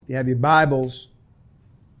You have your Bibles.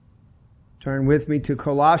 Turn with me to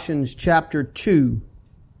Colossians chapter 2,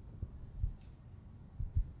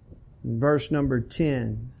 verse number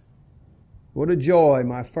 10. What a joy,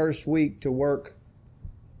 my first week to work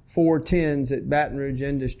 410s at Baton Rouge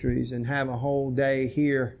Industries and have a whole day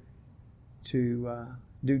here to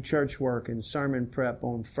do church work and sermon prep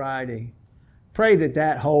on Friday. Pray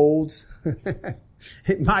that holds.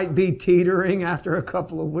 It might be teetering after a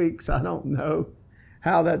couple of weeks. I don't know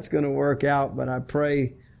how that's going to work out, but I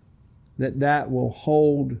pray that will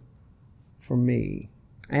hold for me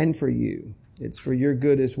and for you. It's for your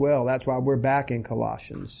good as well. That's why we're back in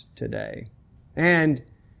Colossians today. And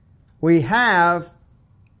we have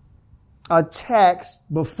a text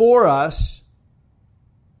before us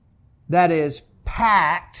that is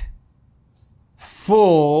packed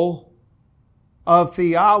full of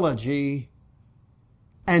theology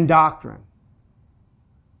and doctrine.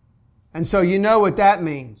 And so you know what that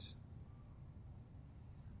means.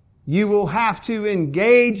 You will have to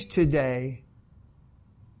engage today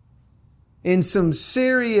in some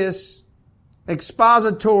serious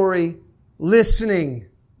expository listening.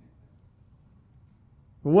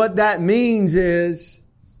 What that means is,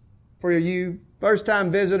 for you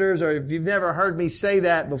first-time visitors, or if you've never heard me say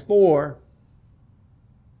that before,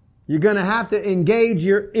 you're going to have to engage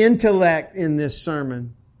your intellect in this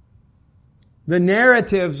sermon. The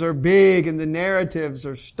narratives are big and the narratives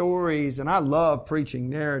are stories, and I love preaching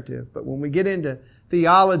narrative. But when we get into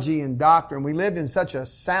theology and doctrine, we live in such a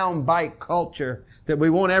soundbite culture that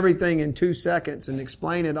we want everything in 2 seconds and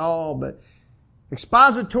explain it all. But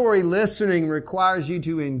expository listening requires you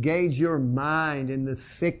to engage your mind in the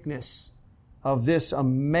thickness of this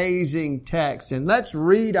amazing text. And let's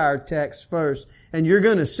read our text first, and you're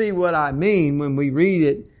going to see what I mean when we read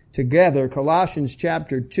it together. Colossians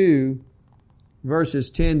chapter 2. Verses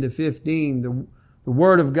 10 to 15, the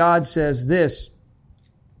Word of God says this,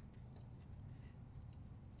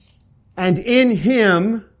 "And in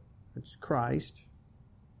Him," that's Christ,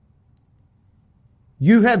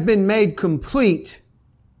 "you have been made complete,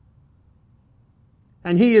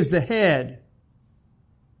 and He is the head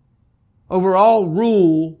over all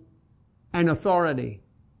rule and authority.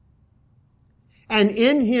 And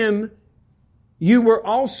in Him you were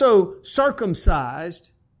also circumcised,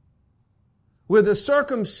 with a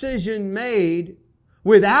circumcision made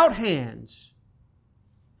without hands,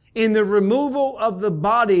 in the removal of the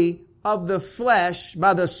body of the flesh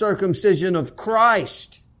by the circumcision of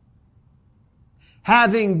Christ,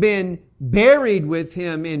 having been buried with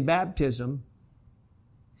Him in baptism,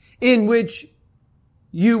 in which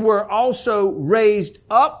you were also raised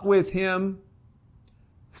up with Him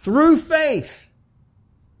through faith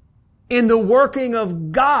in the working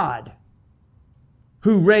of God,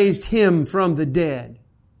 who raised Him from the dead.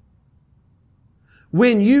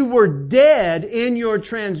 When you were dead in your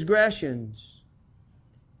transgressions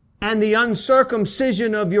and the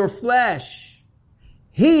uncircumcision of your flesh,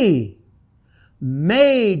 He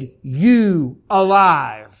made you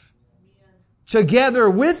alive together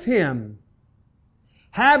with Him,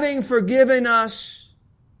 having forgiven us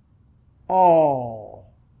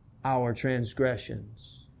all our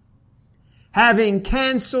transgressions, having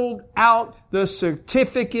canceled out the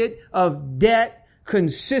certificate of debt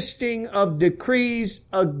consisting of decrees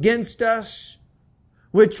against us,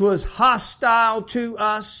 which was hostile to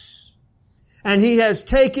us, and He has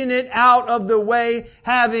taken it out of the way,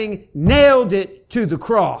 having nailed it to the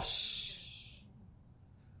cross.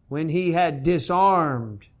 When He had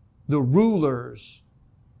disarmed the rulers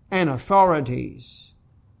and authorities,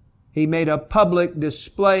 He made a public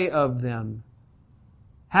display of them,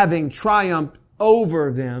 having triumphed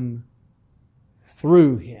over them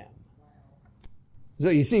through Him." So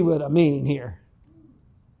you see what I mean here.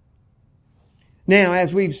 Now,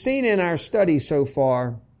 as we've seen in our study so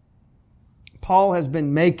far, Paul has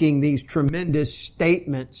been making these tremendous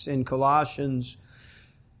statements in Colossians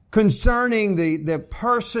concerning the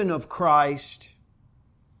person of Christ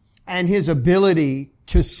and His ability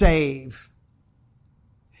to save.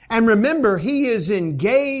 And remember, he is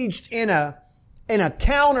engaged in a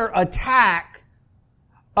counterattack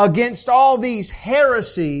against all these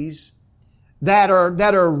heresies that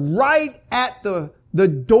are right at the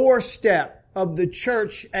doorstep of the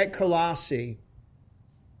church at Colossae.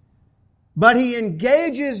 But he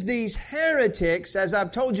engages these heretics, as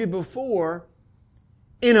I've told you before,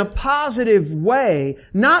 in a positive way,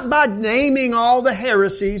 not by naming all the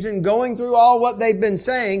heresies and going through all what they've been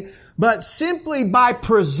saying, but simply by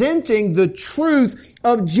presenting the truth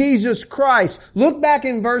of Jesus Christ. Look back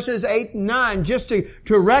in verses 8 and 9 just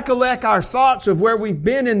to recollect our thoughts of where we've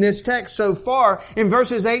been in this text so far. In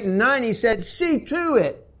verses 8 and 9 he said, "See to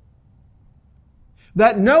it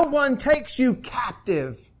that no one takes you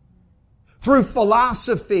captive through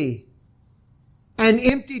philosophy and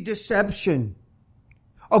empty deception,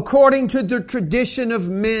 according to the tradition of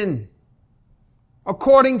men,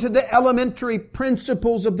 according to the elementary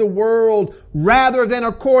principles of the world, rather than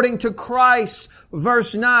according to Christ.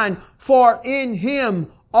 Verse 9, for in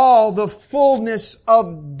Him all the fullness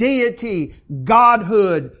of deity,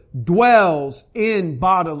 Godhood, dwells in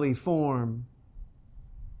bodily form.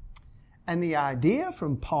 And the idea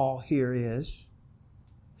from Paul here is,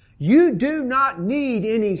 you do not need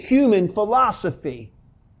any human philosophy.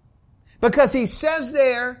 Because he says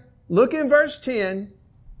there, look in verse 10,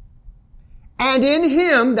 and in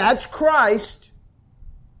Him, that's Christ,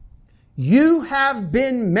 you have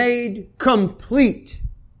been made complete.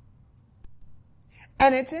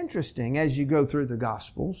 And it's interesting as you go through the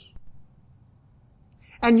Gospels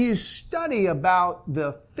and you study about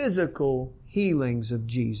the physical healings of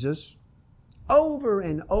Jesus, over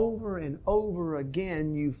and over and over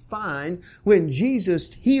again you find when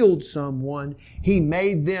Jesus healed someone, He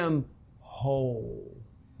made them whole.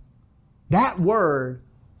 That word,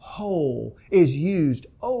 whole, is used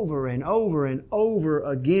over and over and over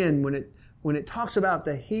again when it talks about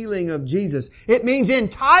the healing of Jesus. It means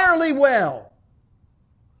entirely well,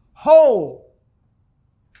 whole,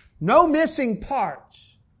 no missing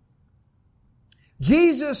parts.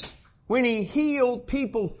 Jesus, when He healed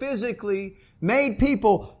people physically, made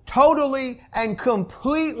people totally and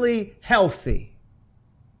completely healthy.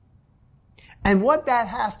 And what that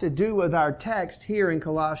has to do with our text here in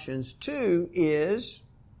Colossians 2 is,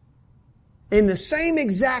 in the same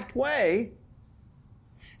exact way,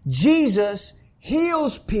 Jesus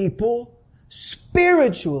heals people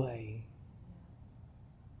spiritually.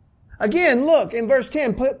 Again, look, in verse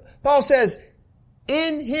 10, Paul says,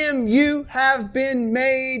 in Him you have been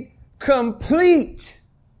made complete.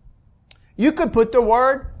 You could put the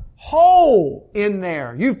word whole in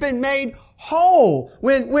there. You've been made whole.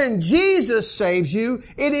 When Jesus saves you,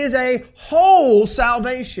 it is a whole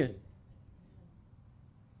salvation.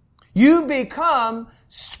 You become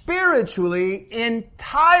spiritually,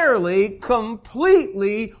 entirely,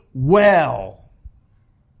 completely well.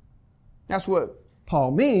 That's what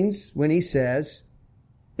Paul means when he says,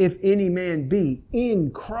 if any man be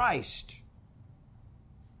in Christ,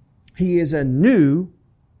 he is a new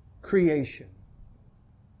creation.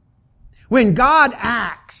 When God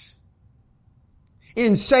acts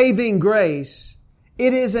in saving grace,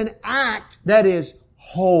 it is an act that is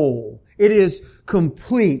whole. It is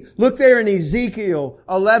complete. Look there in Ezekiel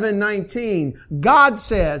 11:19. God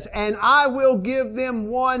says, and I will give them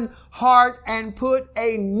one heart and put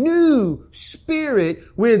a new spirit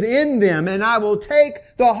within them. And I will take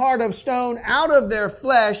the heart of stone out of their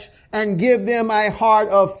flesh and give them a heart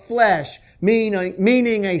of flesh,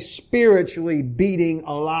 meaning a spiritually beating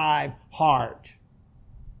alive heart.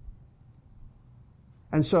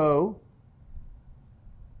 And so,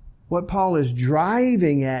 what Paul is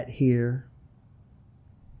driving at here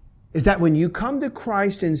is that when you come to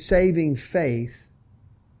Christ in saving faith,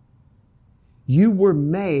 you were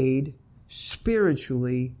made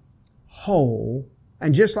spiritually whole.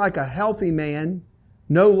 And just like a healthy man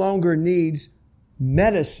no longer needs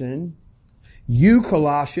medicine, you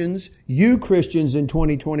Colossians, you Christians in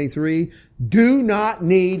 2023, do not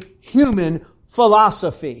need human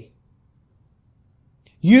philosophy.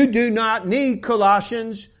 You do not need,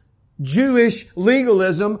 Colossians, Jewish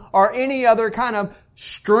legalism or any other kind of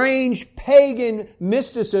strange pagan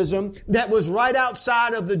mysticism that was right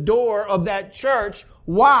outside of the door of that church.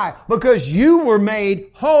 Why? Because you were made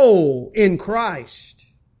whole in Christ.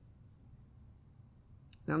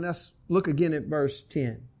 Now let's look again at verse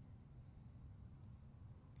 10.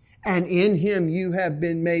 And in Him you have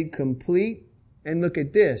been made complete. And look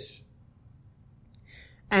at this.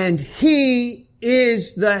 And He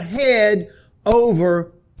is the head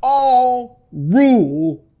over all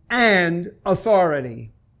rule and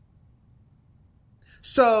authority.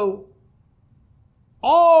 So,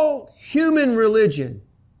 all human religion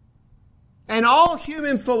and all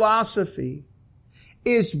human philosophy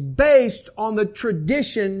is based on the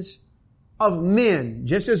traditions of men,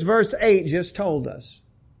 just as verse 8 just told us.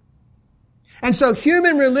 And so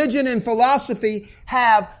human religion and philosophy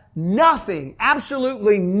have nothing,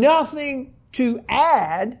 absolutely nothing to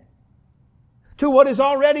add to what is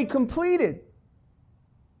already completed.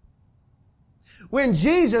 When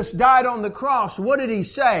Jesus died on the cross, what did He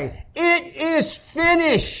say? It is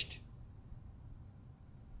finished.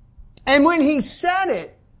 And when He said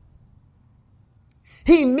it,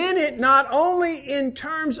 He meant it not only in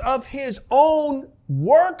terms of His own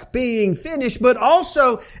work being finished, but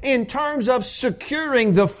also in terms of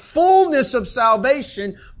securing the fullness of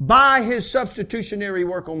salvation by His substitutionary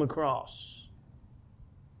work on the cross.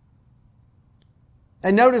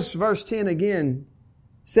 And notice verse 10 again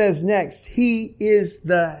says next, He is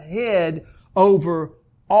the head over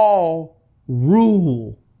all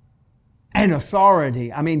rule and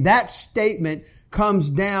authority. I mean, that statement comes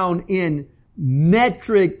down in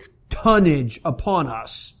metric tonnage upon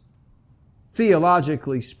us,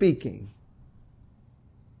 theologically speaking.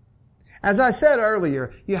 As I said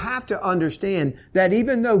earlier, you have to understand that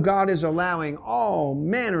even though God is allowing all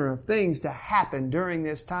manner of things to happen during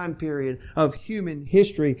this time period of human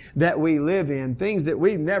history that we live in, things that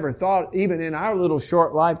we've never thought, even in our little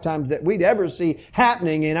short lifetimes, that we'd ever see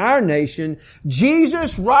happening in our nation,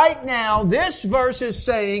 Jesus right now, this verse is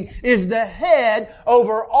saying, is the head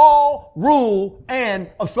over all rule and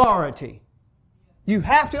authority. You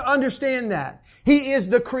have to understand that. He is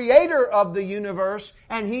the creator of the universe,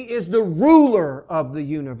 and He is the ruler of the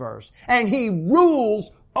universe. And He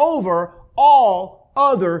rules over all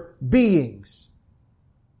other beings.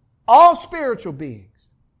 All spiritual beings.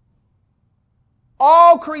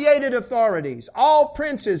 All created authorities. All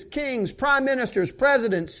princes, kings, prime ministers,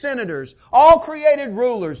 presidents, senators. All created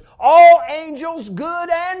rulers. All angels, good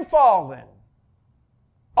and fallen.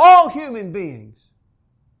 All human beings.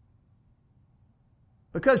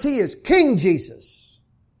 Because He is King Jesus.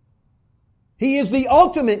 He is the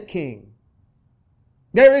ultimate King.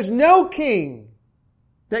 There is no king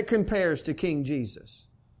that compares to King Jesus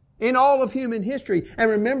in all of human history.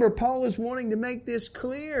 And remember, Paul is wanting to make this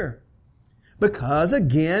clear. Because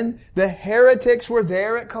again, the heretics were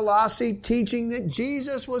there at Colossae teaching that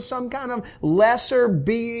Jesus was some kind of lesser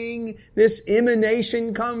being, this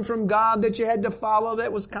emanation come from God that you had to follow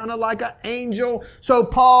that was kind of like an angel. So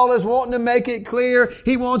Paul is wanting to make it clear.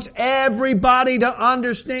 He wants everybody to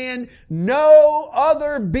understand no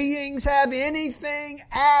other beings have anything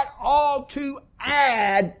at all to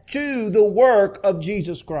add to the work of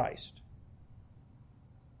Jesus Christ.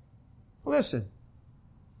 Listen.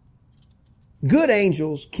 Good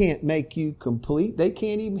angels can't make you complete. They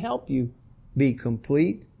can't even help you be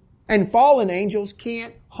complete. And fallen angels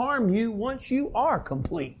can't harm you once you are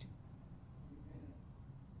complete.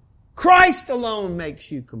 Christ alone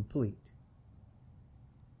makes you complete.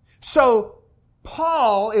 So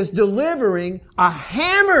Paul is delivering a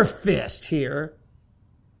hammer fist here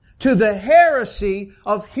to the heresy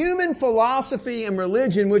of human philosophy and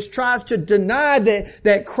religion, which tries to deny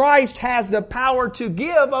that Christ has the power to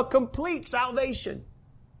give a complete salvation.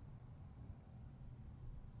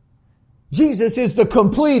 Jesus is the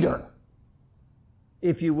completer,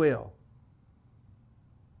 if you will.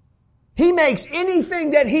 He makes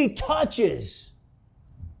anything that He touches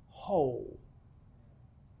whole.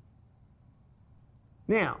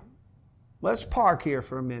 Now, let's park here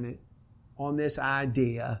for a minute on this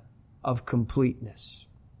idea of completeness.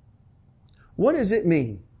 What does it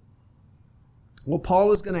mean? Well,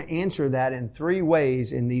 Paul is going to answer that in three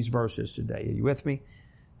ways in these verses today. Are you with me?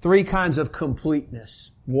 Three kinds of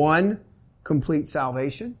completeness. One, complete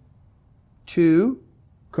salvation. Two,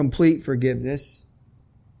 complete forgiveness.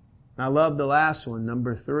 I love the last one,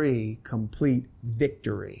 number three, complete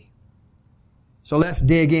victory. So let's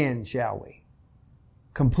dig in, shall we?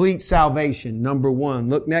 Complete salvation, number one.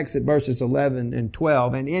 Look next at verses 11 and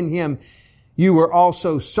 12. And in Him you were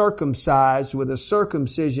also circumcised with a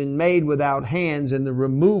circumcision made without hands, and the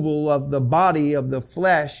removal of the body of the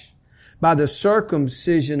flesh by the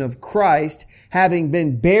circumcision of Christ, having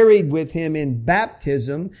been buried with Him in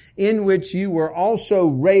baptism, in which you were also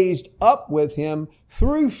raised up with Him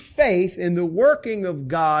through faith in the working of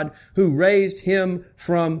God who raised Him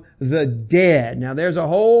from the dead. Now there's a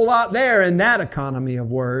whole lot there in that economy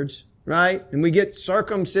of words, right? And we get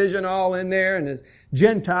circumcision all in there, and as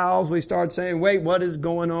Gentiles we start saying, wait, what is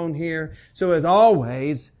going on here? So as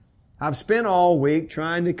always, I've spent all week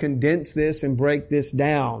trying to condense this and break this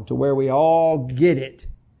down to where we all get it.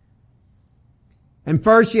 And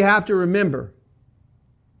first you have to remember,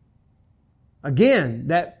 again,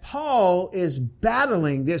 that Paul is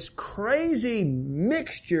battling this crazy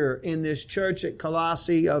mixture in this church at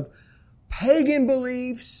Colossae of pagan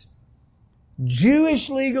beliefs, Jewish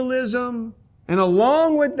legalism, and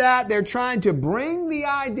along with that, they're trying to bring the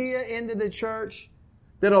idea into the church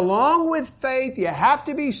that along with faith, you have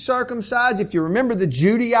to be circumcised. If you remember, the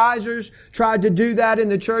Judaizers tried to do that in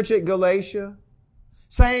the church at Galatia,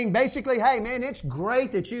 saying basically, hey man, it's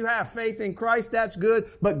great that you have faith in Christ. That's good.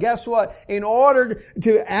 But guess what? In order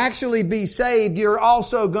to actually be saved, you're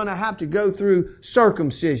also going to have to go through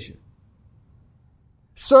circumcision.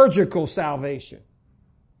 Surgical salvation.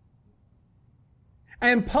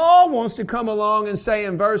 And Paul wants to come along and say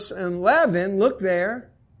in verse 11, look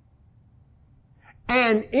there,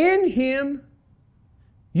 and in him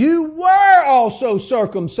you were also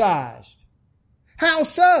circumcised. How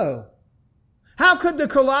so? How could the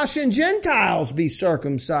Colossian Gentiles be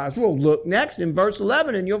circumcised? Well, look next in verse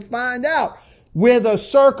 11 and you'll find out. With a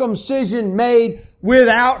circumcision made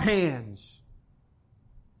without hands.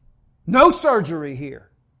 No surgery here.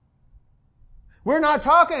 We're not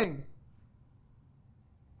talking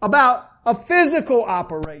about a physical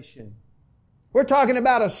operation. We're talking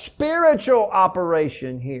about a spiritual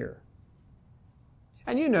operation here.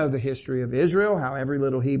 And you know the history of Israel, how every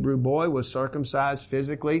little Hebrew boy was circumcised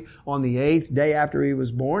physically on the 8th day after he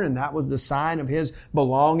was born, and that was the sign of his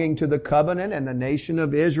belonging to the covenant and the nation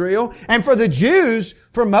of Israel. And for the Jews,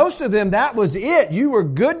 for most of them, that was it. You were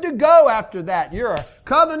good to go after that. You're a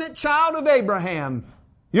covenant child of Abraham.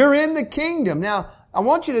 You're in the kingdom. Now, I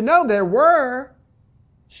want you to know there were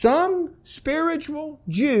some spiritual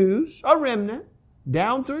Jews, a remnant,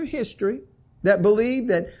 down through history, that believed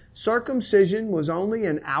that circumcision was only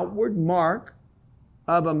an outward mark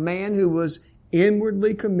of a man who was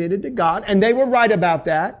inwardly committed to God. And they were right about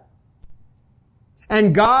that.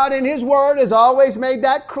 And God in His Word has always made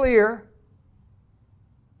that clear.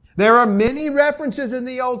 There are many references in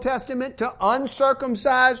the Old Testament to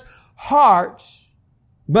uncircumcised hearts.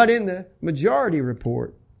 But in the majority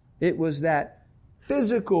report, it was that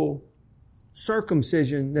physical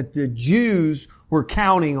circumcision that the Jews were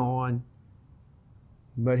counting on.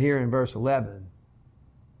 But here in verse 11,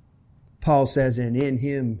 Paul says, and in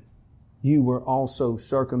him you were also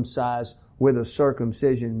circumcised with a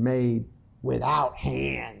circumcision made without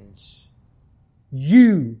hands.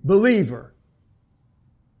 You, believer,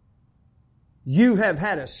 you have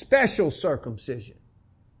had a special circumcision.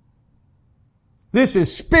 This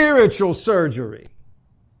is spiritual surgery.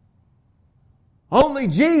 Only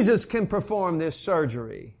Jesus can perform this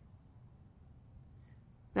surgery.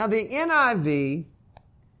 Now the NIV,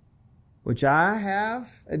 which I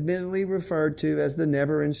have admittedly referred to as the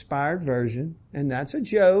never inspired version, and that's a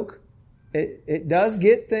joke. It does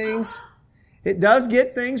get things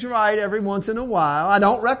right every once in a while. I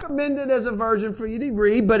don't recommend it as a version for you to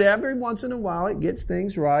read, but every once in a while it gets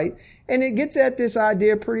things right. And it gets at this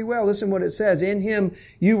idea pretty well. Listen what it says. In him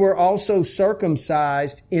you were also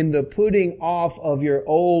circumcised in the putting off of your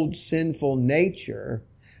old sinful nature,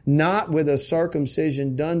 not with a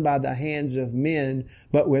circumcision done by the hands of men,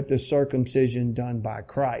 but with the circumcision done by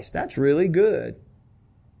Christ. That's really good.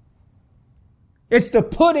 It's the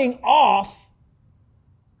putting off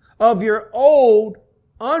of your old,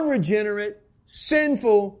 unregenerate,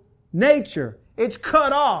 sinful nature. It's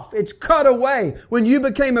cut off. It's cut away. When you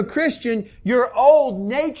became a Christian, your old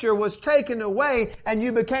nature was taken away and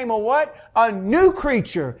you became a what? A new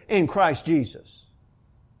creature in Christ Jesus.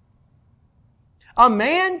 A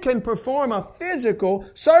man can perform a physical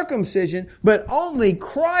circumcision, but only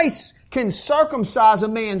Christ can circumcise a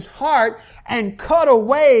man's heart and cut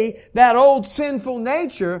away that old sinful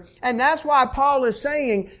nature. And that's why Paul is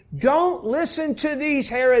saying, don't listen to these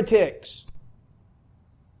heretics.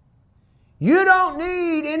 You don't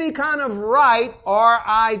need any kind of rite,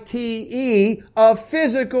 R-I-T-E, of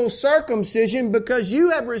physical circumcision because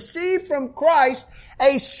you have received from Christ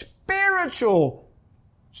a spiritual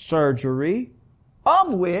surgery,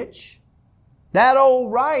 of which that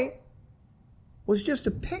old rite was just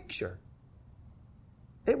a picture.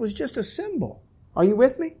 It was just a symbol. Are you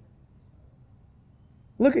with me?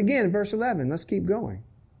 Look again in verse 11. Let's keep going.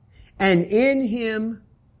 And in him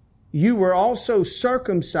you were also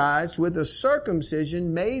circumcised with a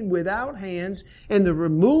circumcision made without hands in the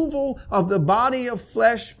removal of the body of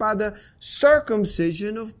flesh by the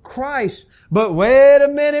circumcision of Christ. But wait a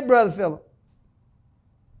minute, Brother Philip.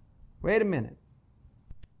 Wait a minute.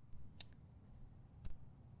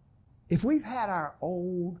 If we've had our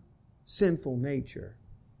old sinful nature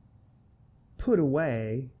put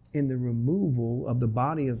away in the removal of the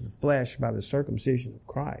body of the flesh by the circumcision of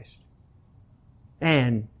Christ,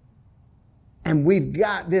 and we've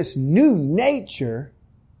got this new nature,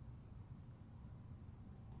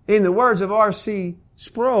 in the words of R.C.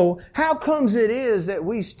 Sproul, how comes it is that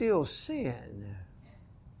we still sin?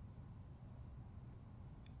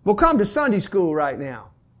 Well, come to Sunday school right now.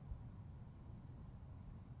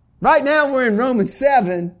 Right now we're in Romans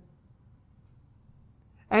 7.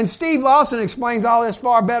 And Steve Lawson explains all this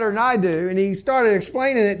far better than I do. And he started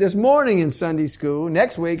explaining it this morning in Sunday school.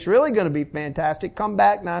 Next week's really going to be fantastic. Come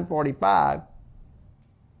back 9:45.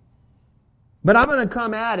 But I'm going to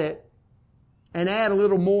come at it and add a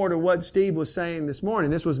little more to what Steve was saying this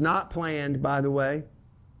morning. This was not planned, by the way.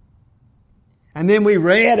 And then we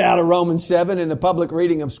read out of Romans 7 in the public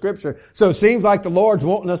reading of Scripture. So it seems like the Lord's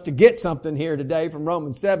wanting us to get something here today from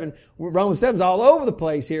Romans 7. Romans 7 is all over the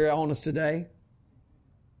place here on us today.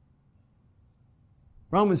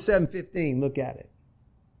 Romans 7:15, look at it.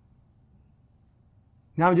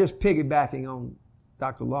 Now I'm just piggybacking on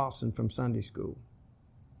Dr. Lawson from Sunday school.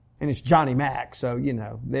 And it's Johnny Mac, so,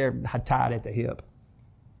 they're tied at the hip.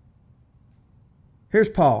 Here's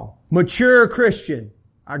Paul. Mature Christian.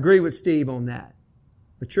 I agree with Steve on that.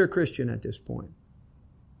 Mature Christian at this point.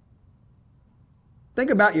 Think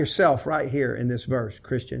about yourself right here in this verse,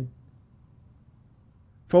 Christian.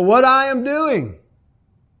 For what I am doing,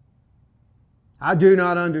 I do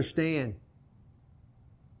not understand.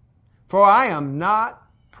 For I am not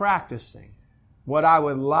practicing what I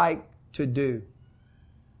would like to do,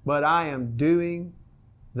 but I am doing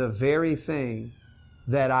the very thing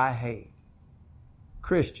that I hate.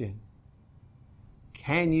 Christian,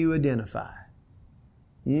 can you identify?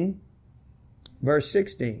 Verse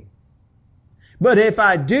 16. But if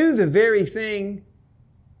I do the very thing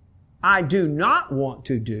I do not want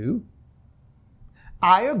to do,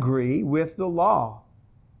 I agree with the law,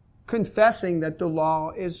 confessing that the law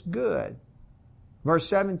is good. Verse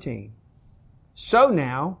 17. So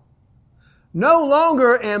now, no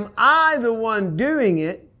longer am I the one doing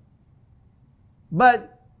it, but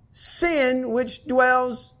sin which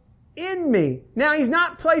dwells in me. Now, he's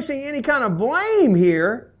not placing any kind of blame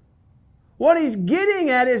here. What he's getting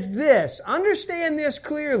at is this. Understand this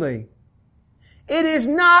clearly. It is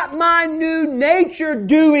not my new nature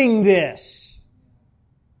doing this.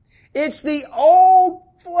 It's the old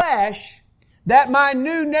flesh that my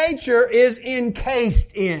new nature is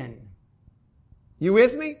encased in. You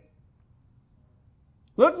with me?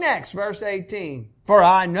 Look next, verse 18. For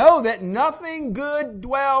I know that nothing good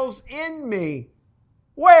dwells in me.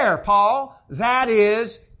 Where, Paul? That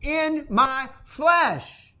is, in my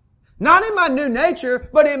flesh. Not in my new nature,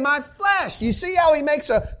 but in my flesh. You see how he makes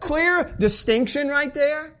a clear distinction right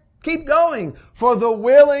there? Keep going. For the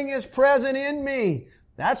willing is present in me.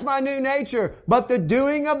 That's my new nature. But the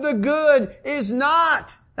doing of the good is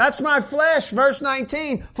not. That's my flesh. Verse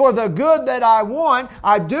 19. For the good that I want,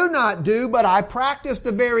 I do not do, but I practice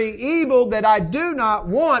the very evil that I do not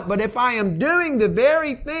want. But if I am doing the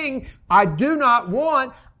very thing I do not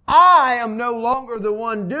want, I am no longer the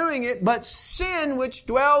one doing it, but sin which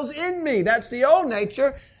dwells in me. That's the old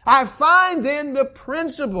nature. I find then the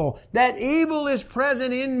principle that evil is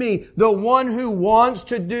present in me, the one who wants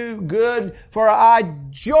to do good, for I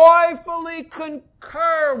joyfully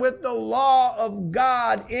concur with the law of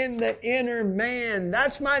God in the inner man.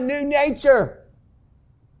 That's my new nature.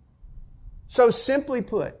 So simply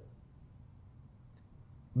put,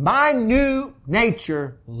 my new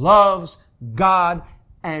nature loves God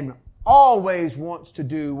and always wants to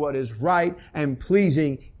do what is right and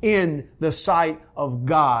pleasing in the sight of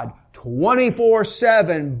God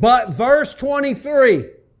 24/7. But verse 23,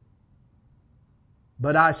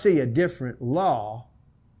 but I see a different law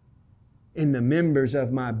in the members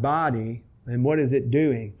of my body. And what is it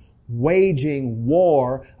doing? Waging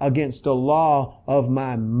war against the law of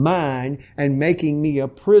my mind and making me a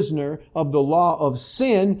prisoner of the law of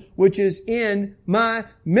sin, which is in my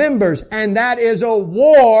members. And that is a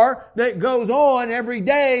war that goes on every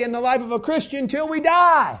day in the life of a Christian till we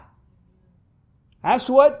die. That's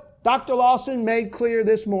what Dr. Lawson made clear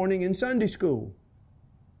this morning in Sunday school.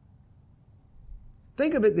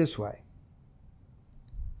 Think of it this way.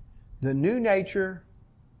 The new nature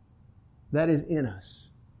that is in us,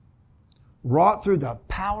 wrought through the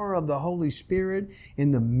power of the Holy Spirit in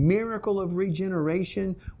the miracle of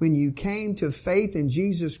regeneration when you came to faith in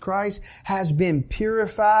Jesus Christ, has been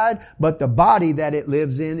purified, but the body that it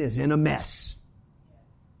lives in is in a mess.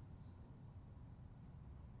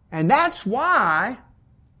 And that's why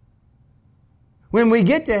when we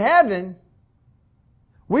get to heaven,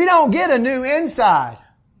 we don't get a new inside.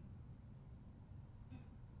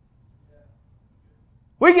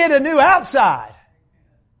 We get a new outside.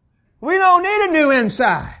 We don't need a new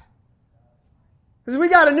inside. Because we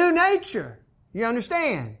got a new nature. You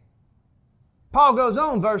understand? Paul goes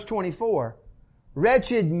on, verse 24.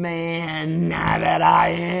 Wretched man that I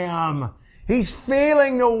am. He's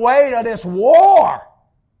feeling the weight of this war.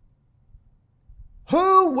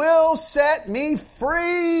 Who will set me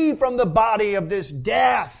free from the body of this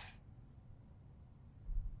death?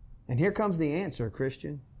 And here comes the answer,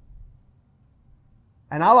 Christian.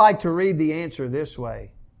 And I like to read the answer this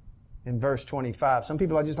way. In verse 25. Some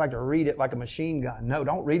people just like to read it like a machine gun. No,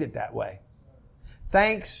 don't read it that way.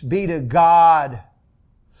 Thanks be to God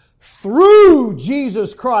through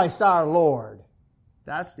Jesus Christ our Lord.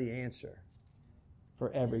 That's the answer for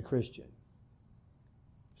every Christian.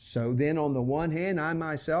 So then, on the one hand, I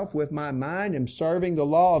myself with my mind am serving the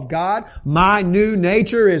law of God. My new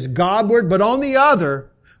nature is Godward. But on the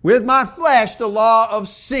other, with my flesh, the law of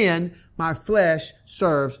sin, my flesh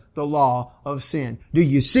serves the law of sin. Do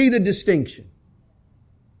you see the distinction?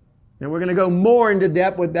 And we're going to go more into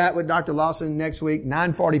depth with that with Dr. Lawson next week.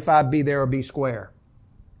 9:45, be there or be square.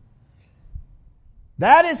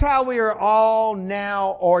 That is how we are all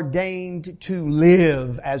now ordained to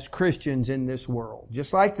live as Christians in this world.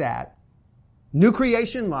 Just like that. New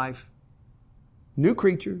creation life, new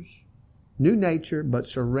creatures, new nature, but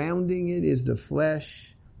surrounding it is the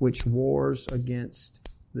flesh which wars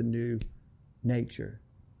against the new nature.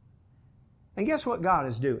 And guess what God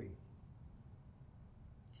is doing?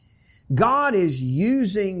 God is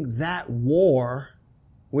using that war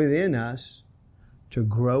within us to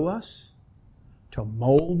grow us, to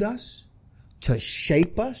mold us, to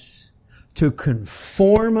shape us, to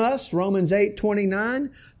conform us, Romans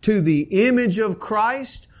 8:29, to the image of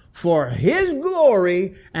Christ for His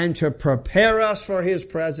glory and to prepare us for His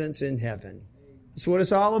presence in heaven. That's what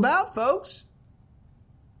it's all about, folks.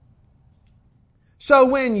 So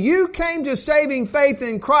when you came to saving faith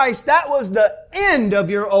in Christ, that was the end of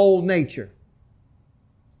your old nature.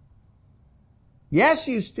 Yes,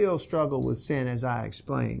 you still struggle with sin, as I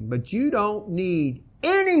explained, but you don't need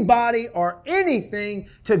anybody or anything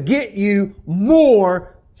to get you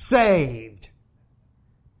more saved.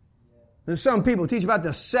 There's some people teach about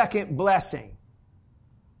the second blessing.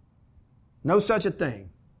 No such a thing.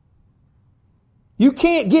 You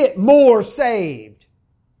can't get more saved.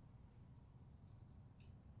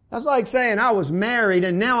 That's like saying I was married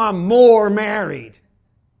and now I'm more married.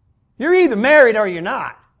 You're either married or you're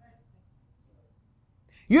not.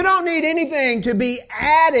 You don't need anything to be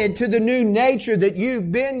added to the new nature that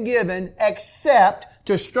you've been given except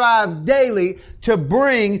to strive daily to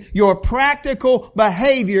bring your practical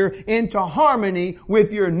behavior into harmony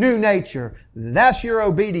with your new nature. That's your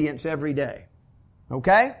obedience every day.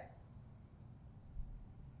 Okay?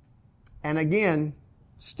 And again,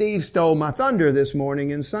 Steve stole my thunder this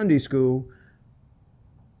morning in Sunday school.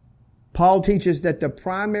 Paul teaches that the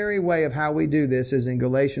primary way of how we do this is in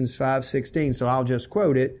Galatians 5:16, so I'll just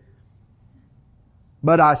quote it.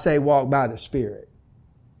 But I say walk by the Spirit,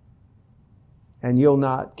 and you'll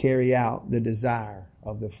not carry out the desire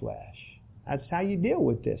of the flesh. That's how you deal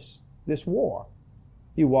with this war.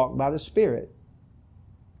 You walk by the Spirit.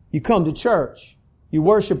 You come to church. You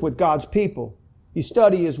worship with God's people. You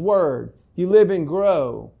study His Word. You live and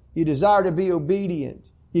grow. You desire to be obedient.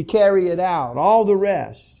 You carry it out. All the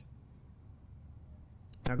rest.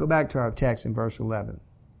 Now go back to our text in verse 11.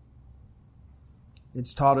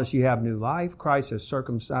 It's taught us you have new life. Christ has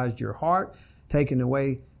circumcised your heart, taken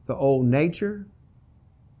away the old nature.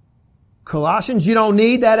 Colossians, you don't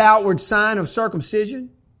need that outward sign of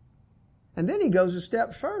circumcision. And then he goes a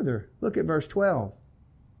step further. Look at verse 12.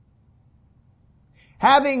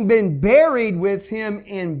 Having been buried with Him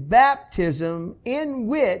in baptism, in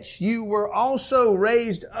which you were also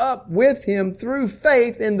raised up with Him through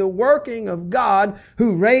faith in the working of God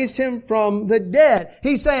who raised Him from the dead.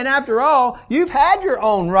 He's saying, after all, you've had your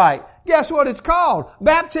own right. Guess what it's called?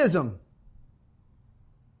 Baptism.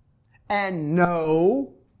 And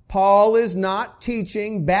no, Paul is not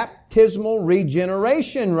teaching baptismal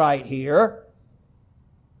regeneration right here.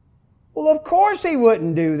 Well, of course he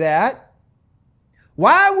wouldn't do that.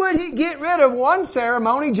 Why would he get rid of one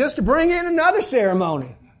ceremony just to bring in another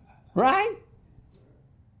ceremony? Right?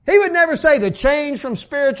 He would never say the change from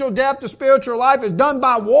spiritual death to spiritual life is done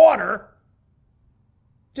by water.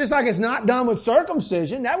 Just like it's not done with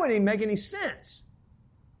circumcision. That wouldn't even make any sense.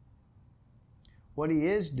 What he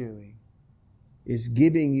is doing is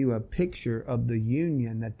giving you a picture of the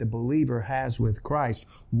union that the believer has with Christ.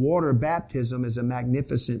 Water baptism is a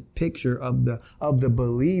magnificent picture of the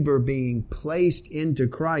believer being placed into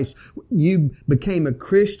Christ. You became a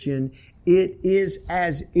Christian. It is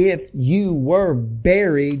as if you were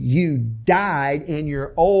buried, you died in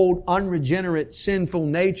your old unregenerate sinful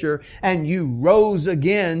nature, and you rose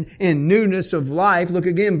again in newness of life. Look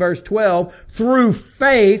again, verse 12, through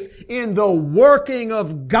faith in the working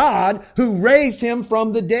of God who raised Him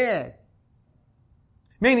from the dead.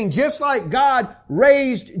 Meaning just like God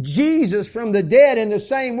raised Jesus from the dead, in the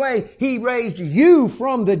same way He raised you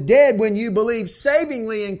from the dead when you believed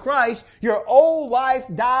savingly in Christ. Your old life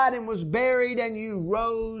died and was buried, and you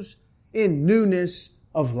rose in newness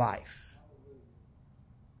of life.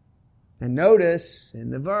 And notice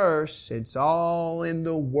in the verse, it's all in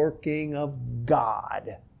the working of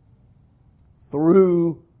God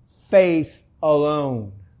through faith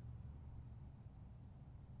alone.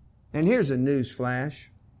 And here's a news flash.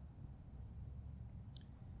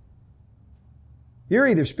 You're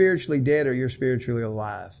either spiritually dead or you're spiritually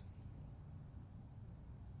alive.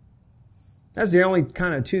 That's the only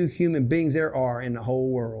kind of two human beings there are in the whole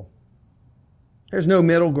world. There's no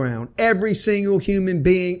middle ground. Every single human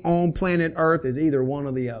being on planet Earth is either one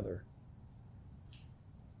or the other.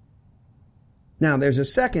 Now, there's a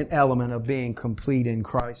second element of being complete in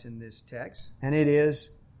Christ in this text, and it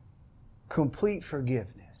is complete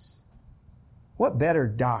forgiveness. What better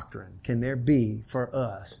doctrine can there be for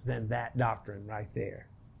us than that doctrine right there?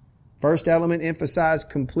 First element emphasized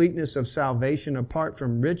completeness of salvation apart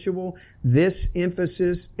from ritual. This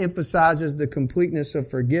emphasis emphasizes the completeness of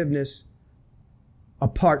forgiveness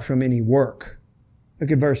apart from any work. Look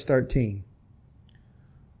at verse 13.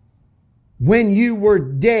 When you were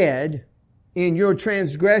dead in your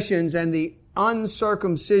transgressions and the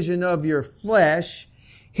uncircumcision of your flesh,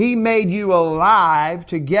 He made you alive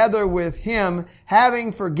together with Him,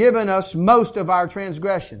 having forgiven us most of our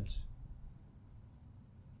transgressions.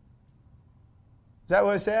 Is that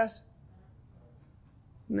what it says?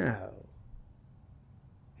 No.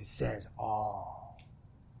 It says all.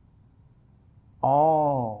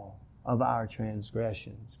 All of our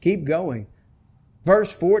transgressions. Keep going.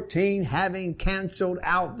 Verse 14, having canceled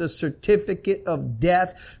out the certificate of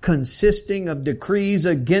death consisting of decrees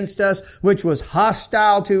against us, which was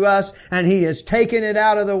hostile to us, and He has taken it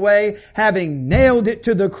out of the way, having nailed it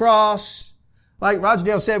to the cross. Like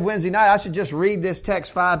Roger said Wednesday night, I should just read this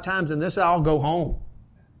text 5 times and this I'll go home.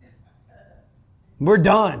 We're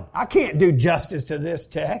done. I can't do justice to this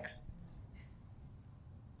text.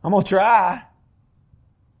 I'm going to try.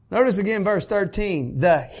 Notice again verse 13.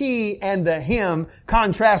 The he and the him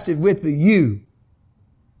contrasted with the you.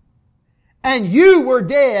 And you were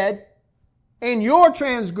dead in your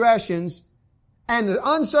transgressions and the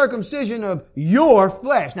uncircumcision of your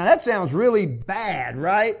flesh. Now that sounds really bad,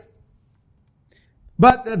 right?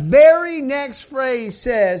 But the very next phrase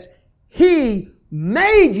says, He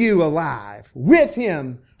made you alive with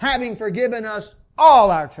Him, having forgiven us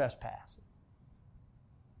all our trespasses.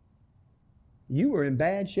 You were in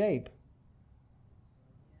bad shape.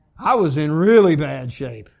 I was in really bad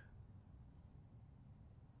shape.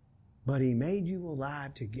 But He made you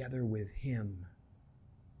alive together with Him.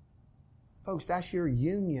 Folks, that's your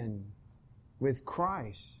union with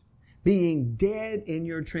Christ. Being dead in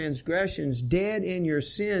your transgressions, dead in your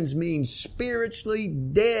sins means spiritually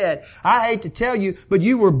dead. I hate to tell you, but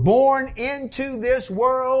you were born into this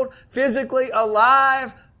world physically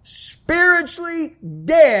alive, spiritually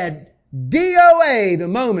dead. DOA the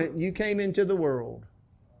moment you came into the world.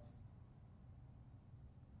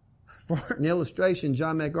 For an illustration,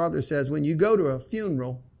 John MacArthur says, when you go to a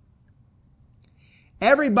funeral,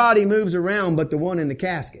 everybody moves around but the one in the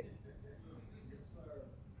casket.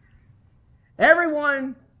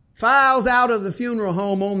 Everyone files out of the funeral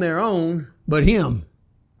home on their own but him,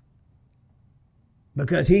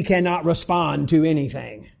 because he cannot respond to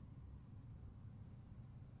anything.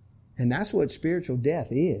 And that's what spiritual death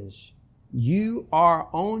is. You are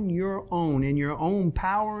on your own, in your own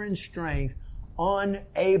power and strength,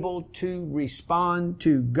 unable to respond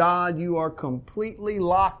to God. You are completely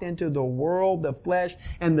locked into the world, the flesh,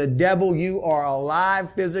 and the devil. You are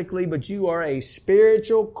alive physically, but you are a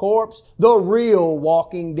spiritual corpse, the real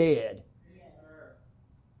walking dead. Yes.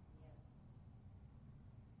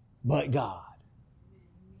 But God.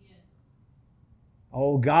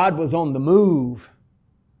 Oh, God was on the move.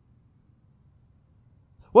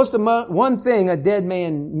 What's the one thing a dead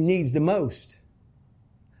man needs the most?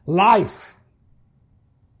 Life.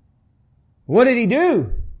 What did He do?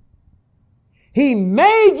 He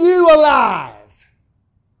made you alive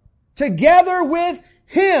together with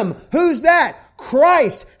Him. Who's that?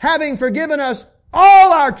 Christ, having forgiven us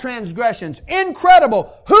all our transgressions. Incredible.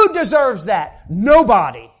 Who deserves that?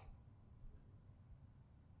 Nobody.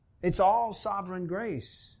 It's all sovereign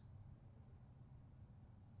grace.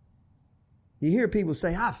 You hear people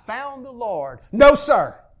say, I found the Lord. No,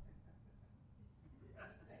 sir.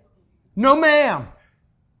 No, ma'am.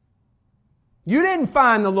 You didn't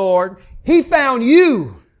find the Lord. He found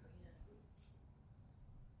you.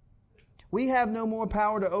 We have no more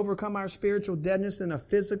power to overcome our spiritual deadness than a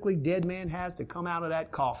physically dead man has to come out of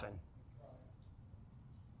that coffin.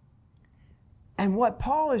 And what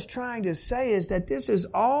Paul is trying to say is that this is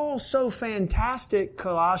all so fantastic,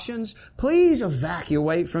 Colossians. Please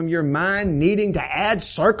evacuate from your mind needing to add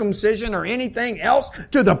circumcision or anything else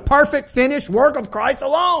to the perfect finished work of Christ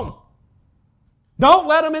alone. Don't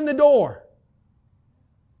let them in the door.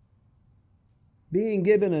 Being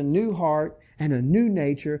given a new heart and a new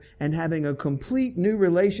nature and having a complete new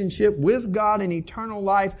relationship with God and eternal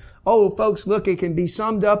life. Oh, folks, look, it can be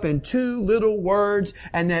summed up in 2 little words.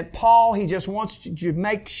 And that Paul, he just wants you to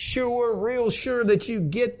make sure, real sure that you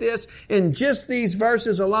get this in just these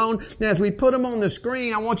verses alone. And as we put them on the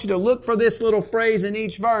screen, I want you to look for this little phrase in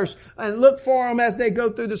each verse and look for them as they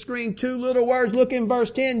go through the screen. 2 little words. Look in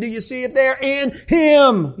verse 10. Do you see it there? In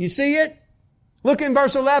Him. You see it? Look in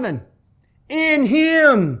verse 11. In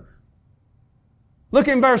Him. Look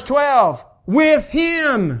in verse 12. With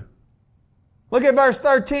Him. Look at verse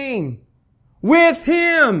 13. With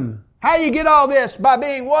Him. How do you get all this? By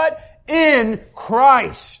being what? In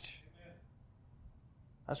Christ.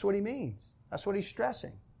 That's what he means. That's what he's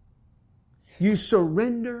stressing. You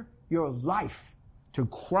surrender your life to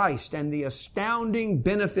Christ and the astounding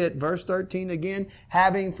benefit, verse 13 again,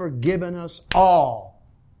 having forgiven us all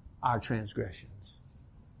our transgressions.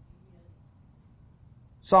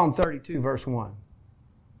 Psalm 32, verse 1.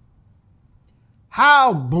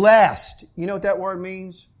 How blessed. You know what that word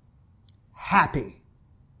means? Happy.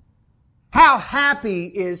 How happy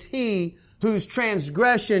is he whose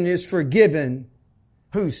transgression is forgiven,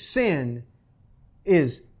 whose sin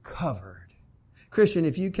is covered. Christian,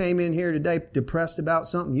 if you came in here today depressed about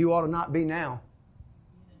something, you ought to not be now.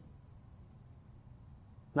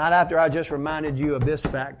 Not after I just reminded you of this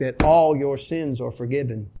fact that all your sins are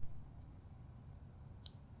forgiven.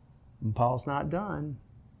 And Paul's not done.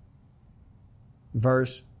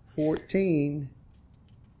 Verse 14,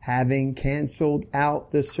 having canceled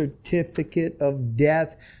out the certificate of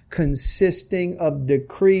death consisting of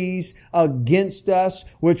decrees against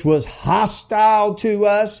us, which was hostile to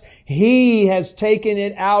us, He has taken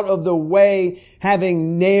it out of the way,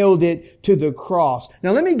 having nailed it to the cross.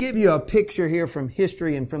 Now let me give you a picture here from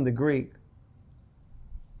history and from the Greek.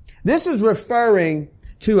 This is referring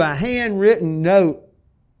to a handwritten note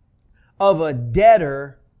of a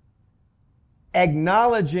debtor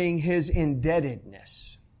acknowledging his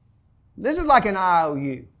indebtedness. This is like an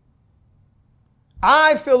IOU.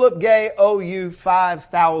 I, Philip Gay, owe you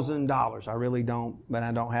 $5,000. I really don't, but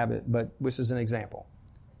I don't have it, but this is an example.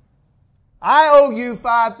 I owe you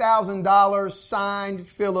 $5,000, signed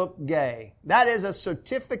Philip Gay. That is a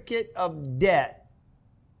certificate of debt.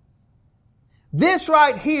 This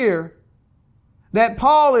right here that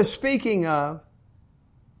Paul is speaking of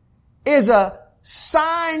is a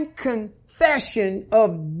signed confession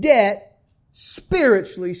of debt,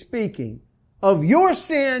 spiritually speaking, of your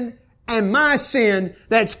sin and my sin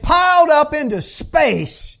that's piled up into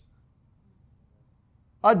space.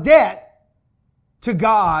 A debt to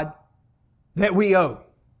God that we owe,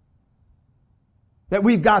 that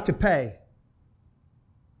we've got to pay.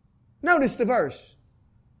 Notice the verse.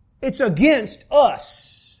 It's against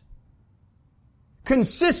us.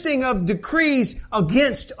 Consisting of decrees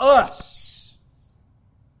against us,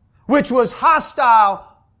 which was hostile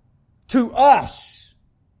to us.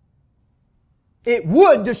 It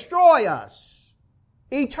would destroy us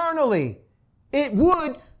eternally. It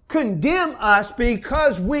would condemn us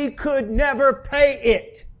because we could never pay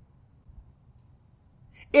it.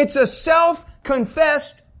 It's a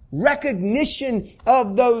self-confessed recognition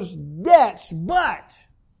of those debts, but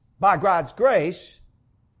by God's grace,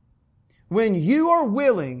 when you are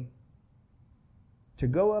willing to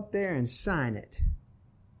go up there and sign it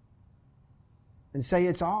and say,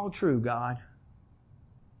 it's all true, God,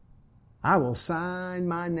 I will sign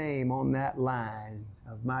my name on that line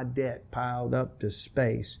of my debt piled up to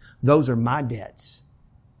space. Those are my debts.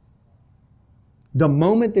 The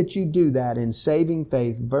moment that you do that in saving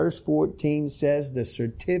faith, verse 14 says the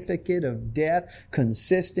certificate of death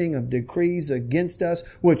consisting of decrees against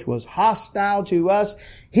us, which was hostile to us,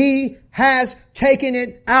 He has taken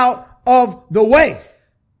it out of the way.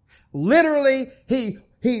 Literally,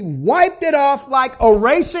 He wiped it off like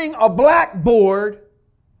erasing a blackboard,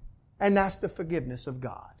 and that's the forgiveness of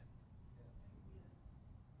God.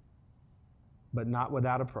 But not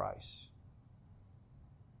without a price.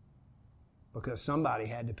 Because somebody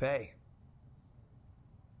had to pay.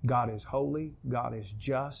 God is holy, God is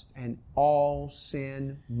just, and all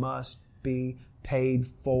sin must be paid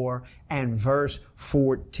for. And verse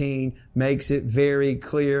 14 makes it very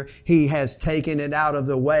clear. He has taken it out of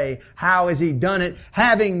the way. How has He done it?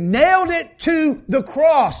 Having nailed it to the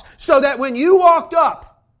cross, so that when you walked up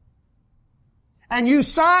and you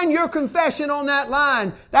signed your confession on that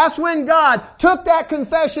line, that's when God took that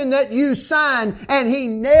confession that you signed and He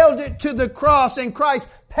nailed it to the cross, and Christ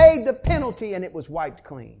paid the penalty and it was wiped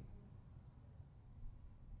clean.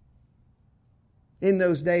 In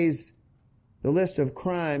those days, The list of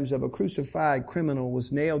crimes of a crucified criminal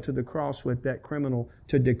was nailed to the cross with that criminal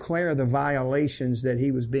to declare the violations that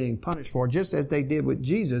he was being punished for, just as they did with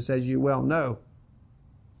Jesus, as you well know.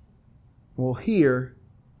 Well, here,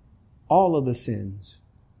 all of the sins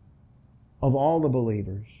of all the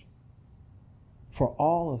believers for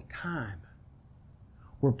all of time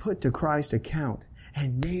were put to Christ's account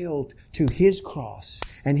and nailed to His cross.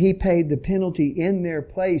 And He paid the penalty in their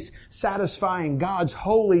place, satisfying God's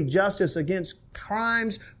holy justice against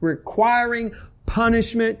crimes requiring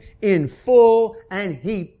punishment in full, and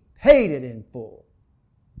He paid it in full.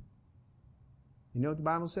 You know what the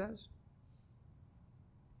Bible says?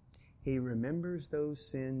 He remembers those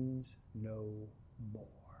sins no more.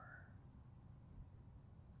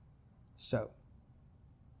 So,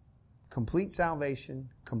 complete salvation,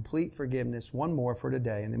 complete forgiveness. One more for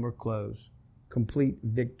today, and then we'll close. Complete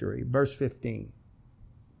victory. Verse 15.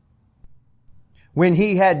 When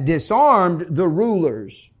He had disarmed the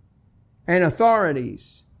rulers and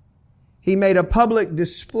authorities, He made a public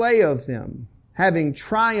display of them, having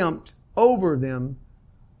triumphed over them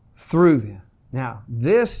through them. Now,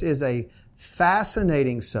 this is a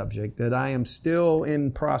fascinating subject that I am still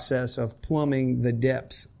in process of plumbing the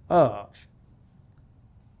depths of.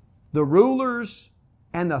 The rulers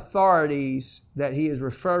and authorities that he is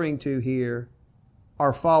referring to here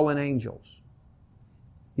are fallen angels.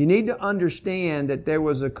 You need to understand that there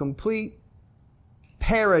was a complete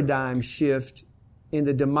paradigm shift in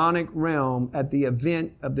the demonic realm at the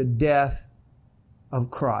event of the death of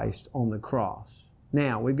Christ on the cross.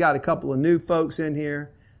 Now, we've got a couple of new folks in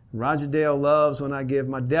here. Roger Dale loves when I give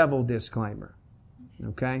my devil disclaimer.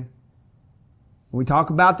 Okay? When we talk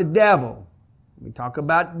about the devil, we talk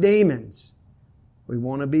about demons. We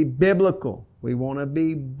want to be biblical. We want to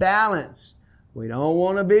be balanced. We don't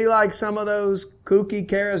want to be like some of those kooky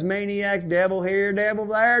charismaniacs, devil here, devil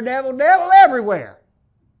there, devil everywhere.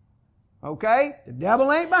 Okay? The devil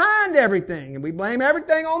ain't behind everything, and we blame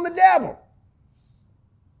everything on the devil.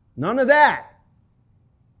 None of that.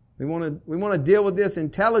 We want to deal with this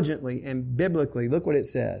intelligently and biblically. Look what it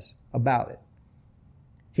says about it.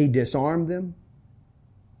 He disarmed them,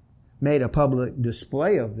 made a public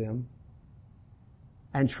display of them,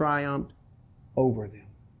 and triumphed over them.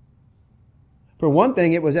 For one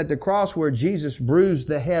thing, it was at the cross where Jesus bruised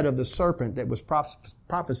the head of the serpent that was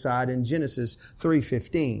prophesied in Genesis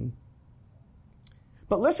 3:15.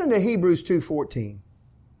 But listen to Hebrews 2:14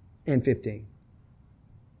 and 15.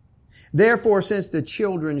 Therefore, since the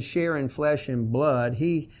children share in flesh and blood,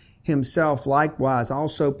 He Himself likewise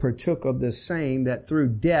also partook of the same, that through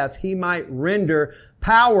death He might render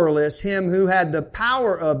powerless him who had the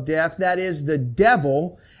power of death, that is, the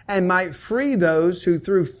devil, and might free those who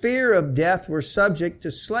through fear of death were subject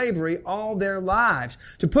to slavery all their lives.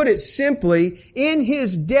 To put it simply, in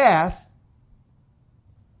His death,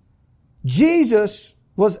 Jesus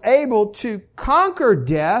was able to conquer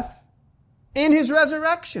death in His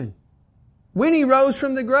resurrection, when He rose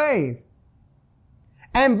from the grave.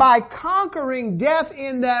 And by conquering death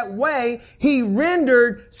in that way, He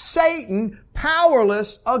rendered Satan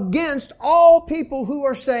powerless against all people who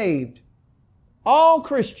are saved. All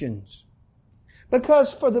Christians.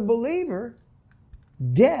 Because for the believer,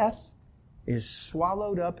 death is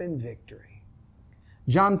swallowed up in victory.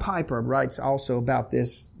 John Piper writes also about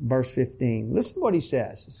this, verse 15. Listen to what he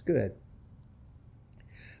says. It's good.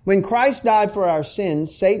 When Christ died for our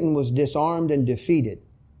sins, Satan was disarmed and defeated.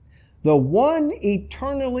 The one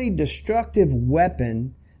eternally destructive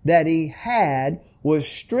weapon that he had was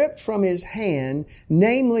stripped from his hand,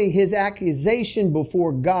 namely his accusation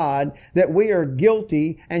before God that we are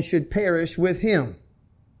guilty and should perish with him.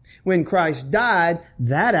 When Christ died,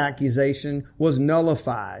 that accusation was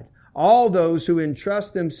nullified. All those who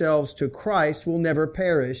entrust themselves to Christ will never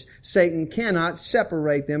perish. Satan cannot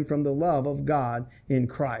separate them from the love of God in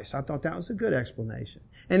Christ. I thought that was a good explanation.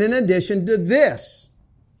 And in addition to this,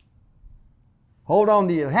 hold on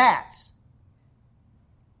to your hats.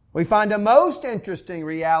 We find a most interesting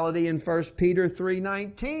reality in 1 Peter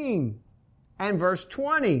 3:19 and verse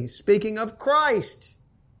 20, speaking of Christ.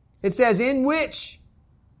 It says, in which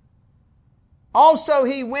also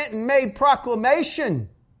He went and made proclamation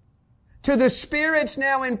to the spirits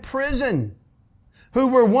now in prison, who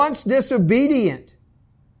were once disobedient,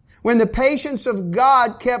 when the patience of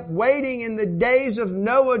God kept waiting in the days of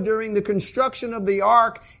Noah during the construction of the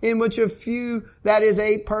ark, in which a few, that is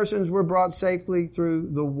 8 persons, were brought safely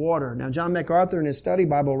through the water. Now, John MacArthur in his study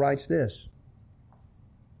Bible writes this.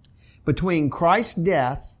 Between Christ's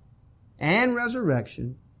death and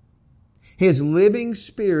resurrection, His living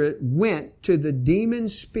spirit went to the demon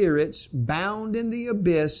spirits bound in the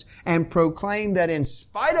abyss and proclaimed that in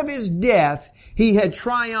spite of his death, he had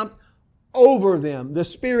triumphed over them. The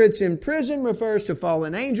spirits in prison refers to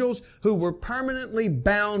fallen angels who were permanently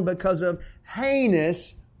bound because of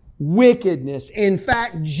heinous wickedness. In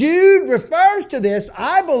fact, Jude refers to this,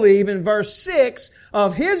 I believe, in verse 6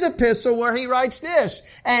 of his epistle where he writes this,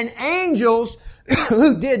 and angels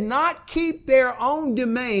who did not keep their own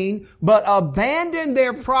domain, but abandoned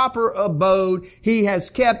their proper abode, he has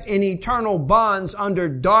kept in eternal bonds under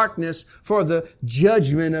darkness for the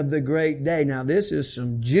judgment of the great day. Now, this is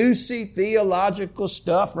some juicy theological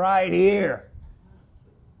stuff right here.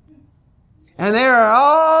 And there are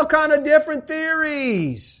all kind of different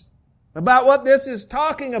theories about what this is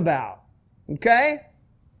talking about. Okay?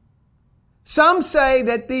 Some say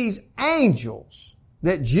that these angels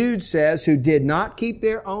that Jude says, who did not keep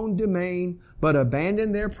their own domain, but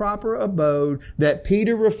abandoned their proper abode, that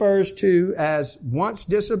Peter refers to as once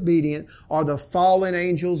disobedient, are the fallen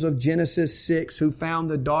angels of Genesis 6, who found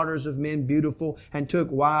the daughters of men beautiful and took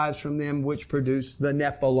wives from them, which produced the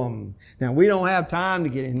Nephilim. Now, we don't have time to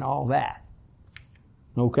get into all that.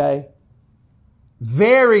 Okay?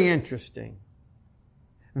 Very interesting.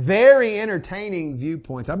 Very entertaining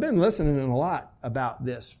viewpoints. I've been listening a lot about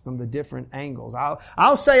this from the different angles.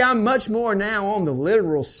 I'll say I'm much more now on the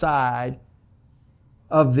literal side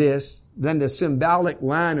of this than the symbolic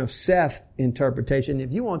line of Seth interpretation.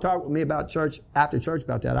 If you want to talk with me about church, after church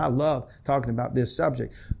about that, I love talking about this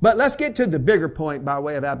subject. But let's get to the bigger point by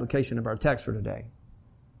way of application of our text for today.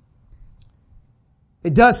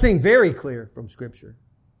 It does seem very clear from Scripture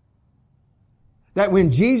that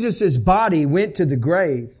when Jesus' body went to the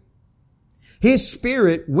grave, His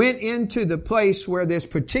spirit went into the place where this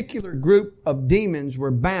particular group of demons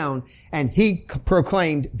were bound, and He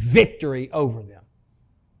proclaimed victory over them.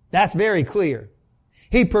 That's very clear.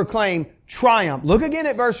 He proclaimed triumph. Look again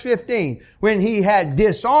at verse 15. When He had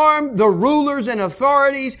disarmed the rulers and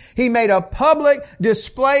authorities, He made a public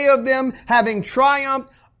display of them, having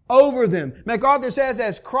triumphed over them. MacArthur says,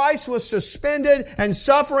 as Christ was suspended and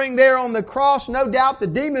suffering there on the cross, no doubt the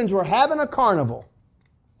demons were having a carnival.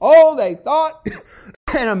 Oh, they thought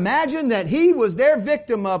and imagined that He was their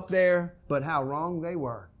victim up there, but how wrong they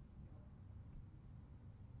were.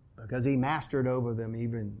 Because He mastered over them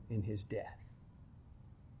even in His death.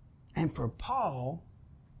 And for Paul,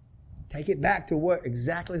 take it back to what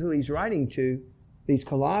exactly who he's writing to, these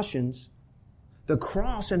Colossians. The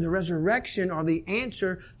cross and the resurrection are the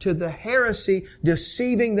answer to the heresy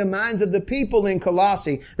deceiving the minds of the people in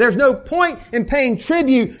Colossae. There's no point in paying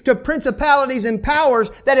tribute to principalities and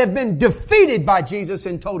powers that have been defeated by Jesus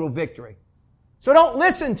in total victory. So don't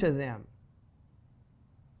listen to them.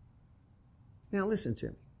 Now listen to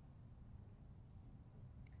me.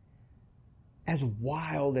 As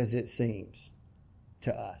wild as it seems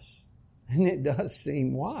to us, and it does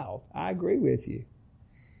seem wild, I agree with you.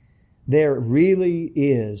 There really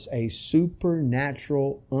is a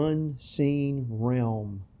supernatural, unseen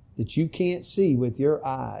realm that you can't see with your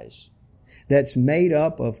eyes that's made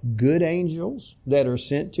up of good angels that are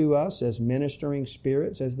sent to us as ministering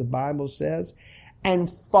spirits, as the Bible says,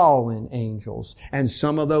 and fallen angels. And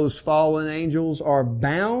some of those fallen angels are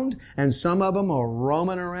bound, and some of them are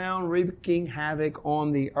roaming around wreaking havoc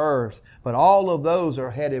on the earth. But all of those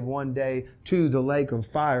are headed one day to the lake of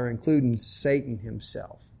fire, including Satan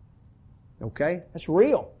himself. Okay? That's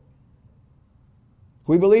real. If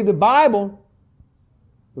we believe the Bible,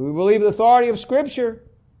 if we believe the authority of Scripture,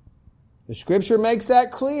 the Scripture makes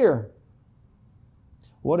that clear.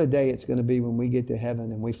 What a day it's going to be when we get to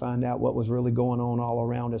heaven and we find out what was really going on all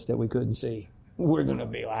around us that we couldn't see. We're going to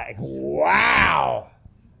be like, wow!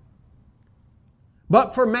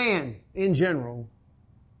 But for man in general,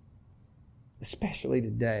 especially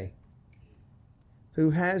today, who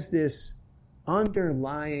has this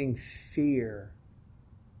underlying fear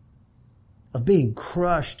of being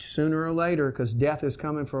crushed sooner or later, because death is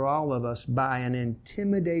coming for all of us, by an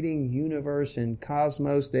intimidating universe and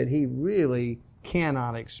cosmos that he really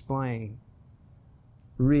cannot explain.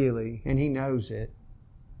 Really. And he knows it.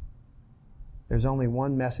 There's only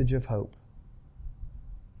one message of hope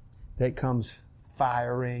that comes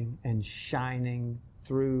firing and shining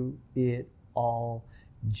through it all.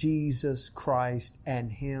 Jesus Christ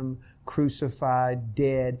and Him crucified,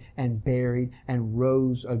 dead, and buried, and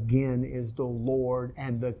rose again is the Lord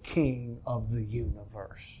and the King of the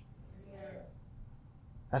universe.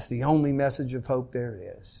 That's the only message of hope there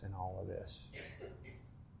is in all of this.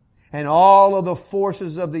 And all of the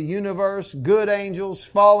forces of the universe, good angels,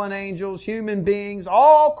 fallen angels, human beings,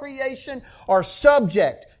 all creation are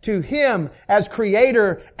subject to Him as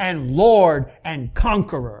Creator and Lord and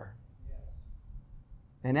Conqueror.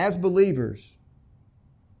 And as believers,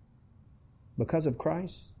 because of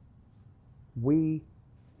Christ, we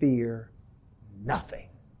fear nothing.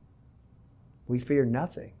 We fear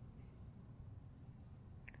nothing.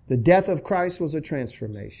 The death of Christ was a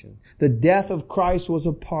transformation. The death of Christ was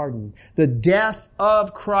a pardon. The death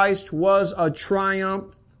of Christ was a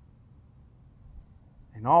triumph.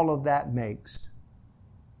 And all of that makes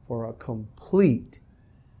for a complete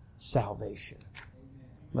salvation.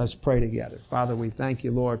 Let's pray together. Father, we thank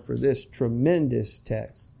you, Lord, for this tremendous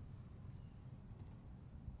text.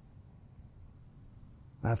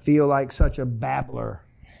 I feel like such a babbler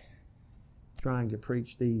trying to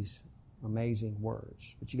preach these amazing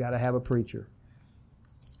words. But you got to have a preacher.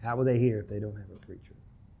 How will they hear if they don't have a preacher?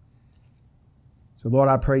 So Lord,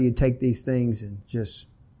 I pray you take these things and just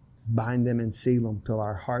bind them and seal them till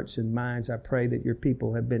our hearts and minds. I pray that your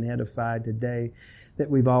people have been edified today, that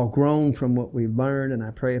we've all grown from what we learned. And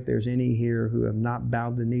I pray if there's any here who have not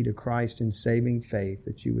bowed the knee to Christ in saving faith,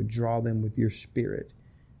 that you would draw them with your Spirit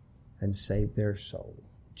and save their soul.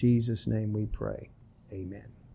 In Jesus' name we pray. Amen.